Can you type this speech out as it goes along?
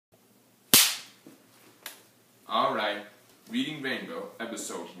Alright, Reading Rainbow,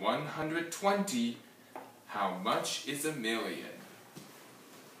 episode 120, How Much is a Million?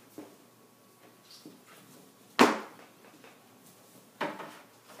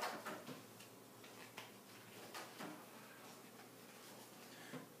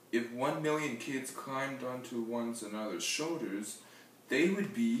 If 1 million kids climbed onto one another's shoulders, they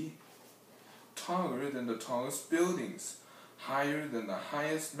would be taller than the tallest buildings, higher than the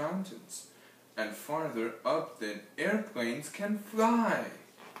highest mountains, and farther up than airplanes can fly.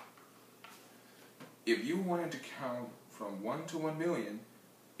 If you wanted to count from 1 to 1 million,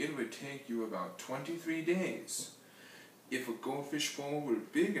 it would take you about 23 days. If a goldfish bowl were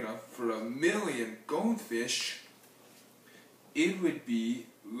big enough for 1 million goldfish, it would be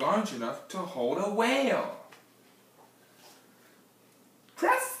large enough to hold a whale.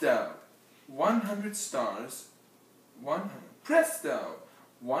 Presto! 100 stars.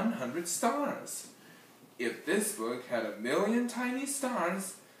 100 stars. If this book had 1 million tiny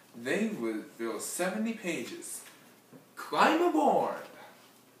stars, they would fill 70 pages. Climb aboard!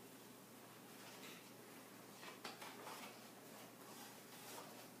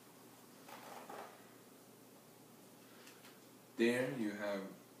 There you have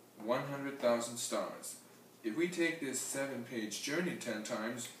 100,000 stars. If we take this 7-page journey 10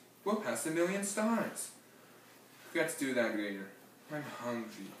 times, we'll pass 1 million stars. Let's do that later. I'm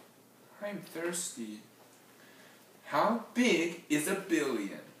hungry. I'm thirsty. How big is 1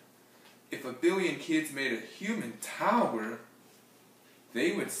 billion? If 1 billion kids made a human tower,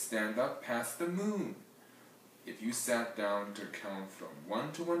 they would stand up past the moon. If you sat down to count from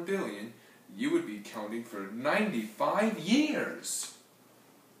 1 to 1 billion, you would be counting for 95 years.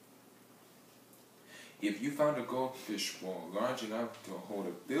 If you found a goldfish bowl large enough to hold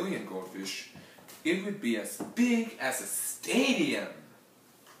 1 billion goldfish, it would be as big as a stadium.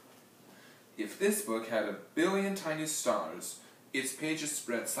 If this book had 1 billion tiny stars, its pages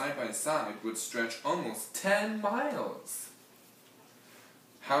spread side by side would stretch almost 10 miles.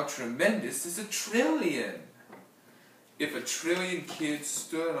 How tremendous is 1 trillion? If 1 trillion kids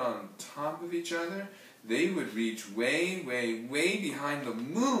stood on top of each other, they would reach way, way, way behind the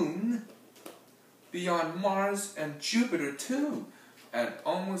moon, beyond Mars and Jupiter too, and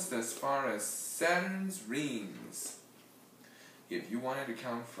almost as far as Saturn's rings. If you wanted to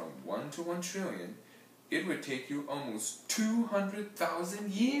count from 1 to 1 trillion, it would take you almost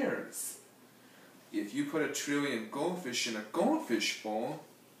 200,000 years. If you put 1 trillion goldfish in a goldfish bowl,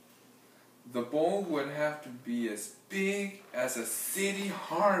 the bowl would have to be as big as a city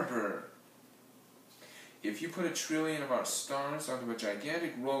harbor. If you put 1 trillion of our stars onto a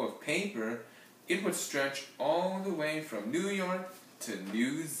gigantic roll of paper, it would stretch all the way from New York to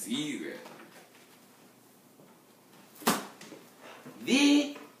New Zealand.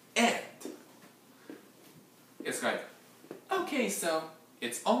 The end. It's like, okay, so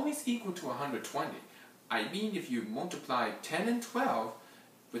it's always equal to 120. I mean, if you multiply 10 and 12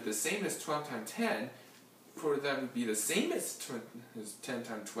 with the same as 12 times 10, for that would be the same as 10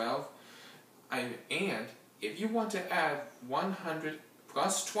 times 12. And if you want to add 100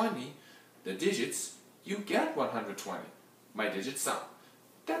 plus 20, the digits, you get 120. My digit sum.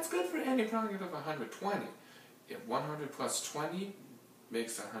 That's good for any product of 120. If 100 plus 20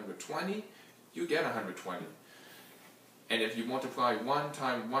 makes 120, you get 120. And if you multiply 1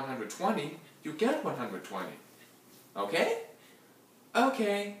 times 120, you get 120. Okay?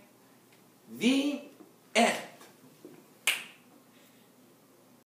 Okay. The end.